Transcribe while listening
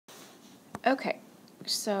Okay,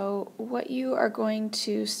 so what you are going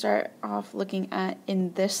to start off looking at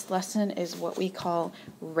in this lesson is what we call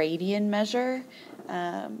radian measure.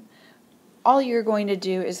 All you're going to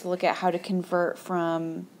do is look at how to convert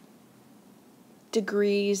from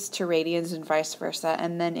degrees to radians and vice versa,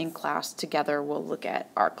 and then in class together we'll look at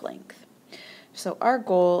arc length. So our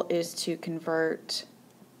goal is to convert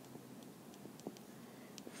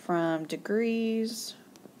from degrees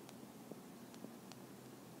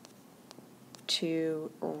to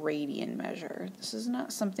radian measure. This is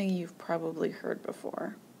not something you've probably heard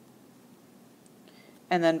before.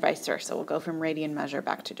 And then vice versa. We'll go from radian measure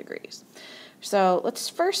back to degrees. So let's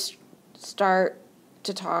first start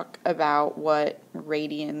to talk about what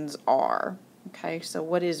radians are. Okay, so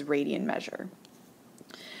what is radian measure?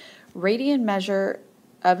 Radian measure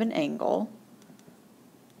of an angle,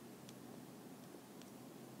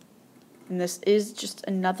 and this is just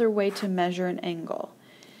another way to measure an angle.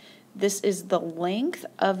 This is the length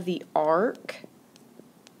of the arc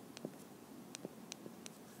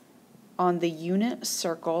on the unit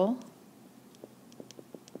circle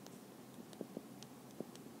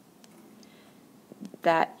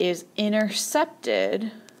that is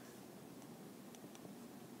intercepted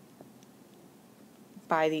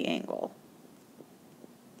by the angle.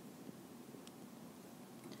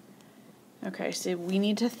 Okay, so we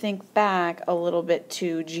need to think back a little bit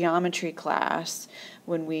to geometry class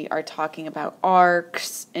when we are talking about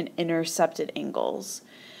arcs and intercepted angles.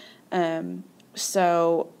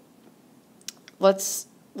 So let's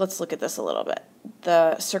look at this a little bit.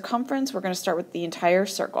 The circumference, we're going to start with the entire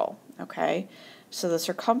circle, okay? So the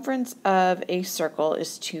circumference of a circle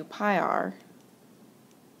is 2 pi r,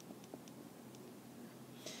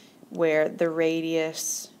 where the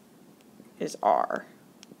radius is r.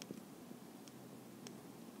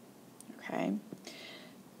 Okay,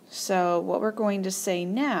 so what we're going to say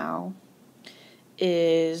now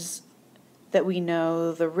is that we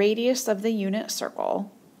know the radius of the unit circle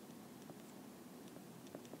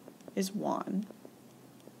is 1.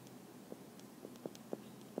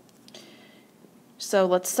 So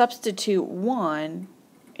let's substitute 1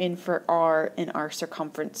 in for r in our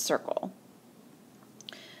circumference circle.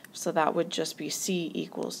 So that would just be c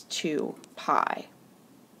equals 2 pi.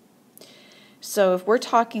 So if we're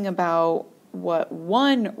talking about what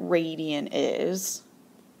 1 radian is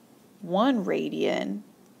 1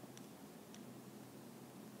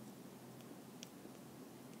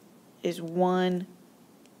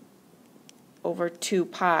 over 2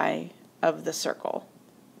 pi of the circle.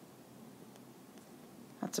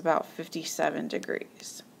 That's about 57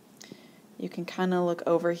 degrees. You can kind of look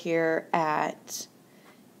over here at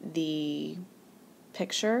the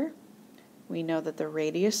picture. We know that the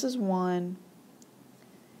radius is 1.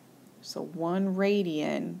 So 1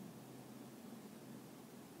 radian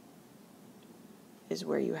is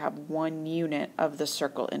where you have 1 unit of the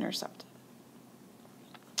circle intercepted.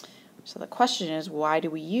 So the question is, why do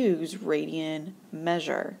we use radian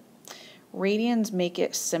measure? Radians make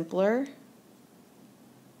it simpler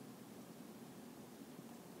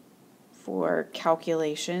for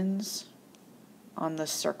calculations on the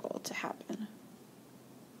circle to happen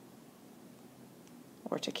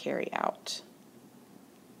or to carry out.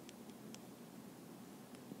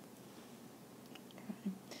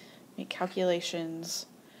 Okay. Make calculations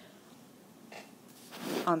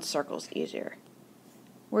on circles easier.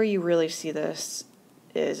 Where you really see this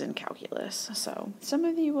is in calculus. So some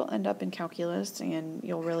of you will end up in calculus and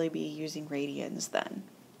you'll really be using radians then.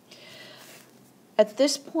 At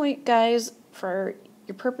this point, guys, for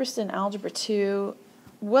your purpose in Algebra 2,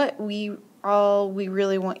 what we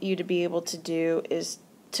really want you to be able to do is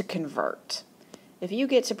to convert. If you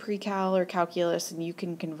get to pre-cal or calculus and you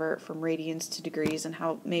can convert from radians to degrees and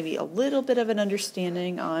have maybe a little bit of an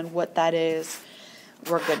understanding on what that is,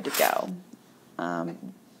 we're good to go.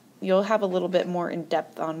 You'll have a little bit more in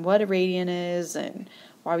depth on what a radian is and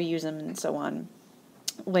why we use them and so on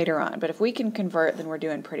later on. But if we can convert, then we're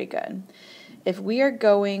doing pretty good. If we are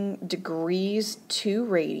going degrees to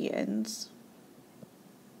radians,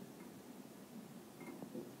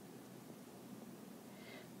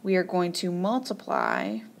 we are going to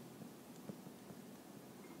multiply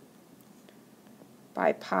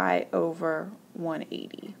by pi over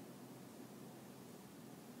 180.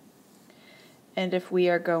 And if we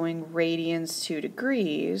are going radians to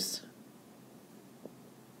degrees,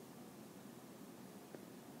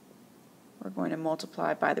 we're going to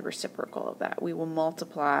multiply by the reciprocal of that. We will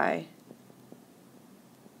multiply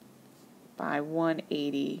by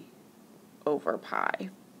 180 over pi.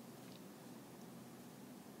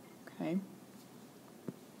 Okay.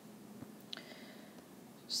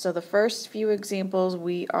 So the first few examples,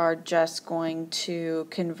 we are just going to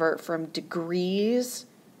convert from degrees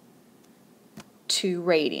to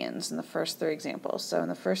radians in the first 3 examples. So in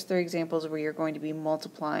the first 3 examples, we are going to be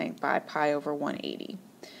multiplying by pi over 180.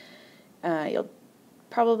 You'll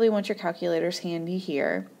probably want your calculators handy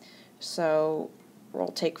here. So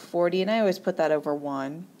we'll take 40, and I always put that over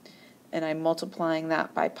 1, and I'm multiplying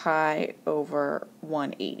that by pi over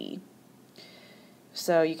 180.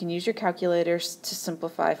 So you can use your calculators to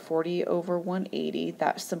simplify 40 over 180.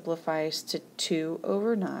 That simplifies to 2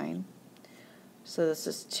 over 9. So this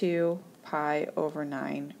is 2 pi over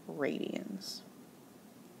 9 radians.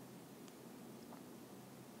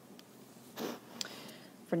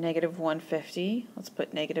 For negative 150, let's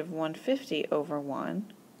put negative 150 over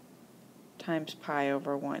 1 times pi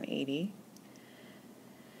over 180.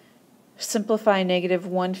 Simplify negative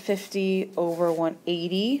 150 over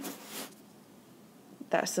 180.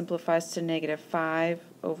 That simplifies to negative 5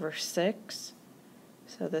 over 6.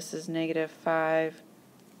 So this is negative 5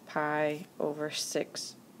 pi over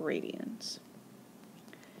 6 radians.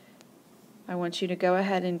 I want you to go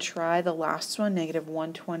ahead and try the last one, negative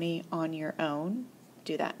 120, on your own.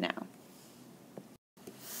 Do that now.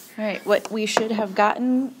 All right, what we should have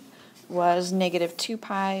gotten was negative 2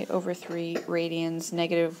 pi over 3 radians.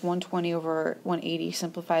 Negative 120 over 180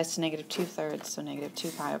 simplifies to negative 2/3, so negative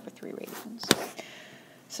 2 pi over 3 radians.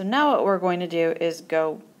 So now what we're going to do is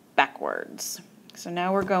go backwards. So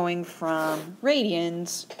now we're going from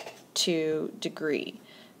radians to degree.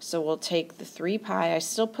 So we'll take the 3 pi, I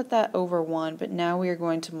still put that over 1, but now we are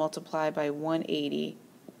going to multiply by 180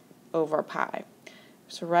 over pi.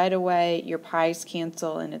 So right away your pi's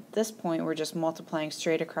cancel, and at this point we're just multiplying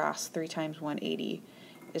straight across. 3 times 180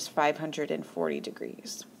 is 540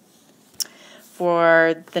 degrees.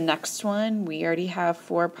 For the next one, we already have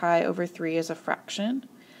 4 pi over 3 as a fraction.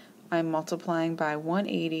 I'm multiplying by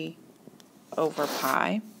 180 over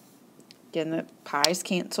pi. Again, the pi's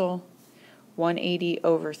cancel. 180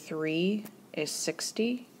 over 3 is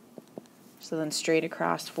 60. So then straight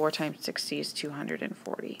across, 4 times 60 is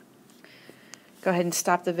 240. Go ahead and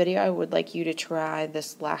stop the video. I would like you to try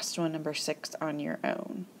this last one, number 6, on your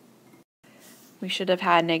own. We should have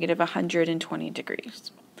had negative 120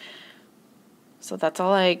 degrees. So that's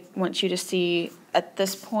all I want you to see at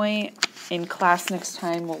this point. In class next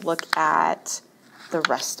time, we'll look at the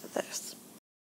rest of this.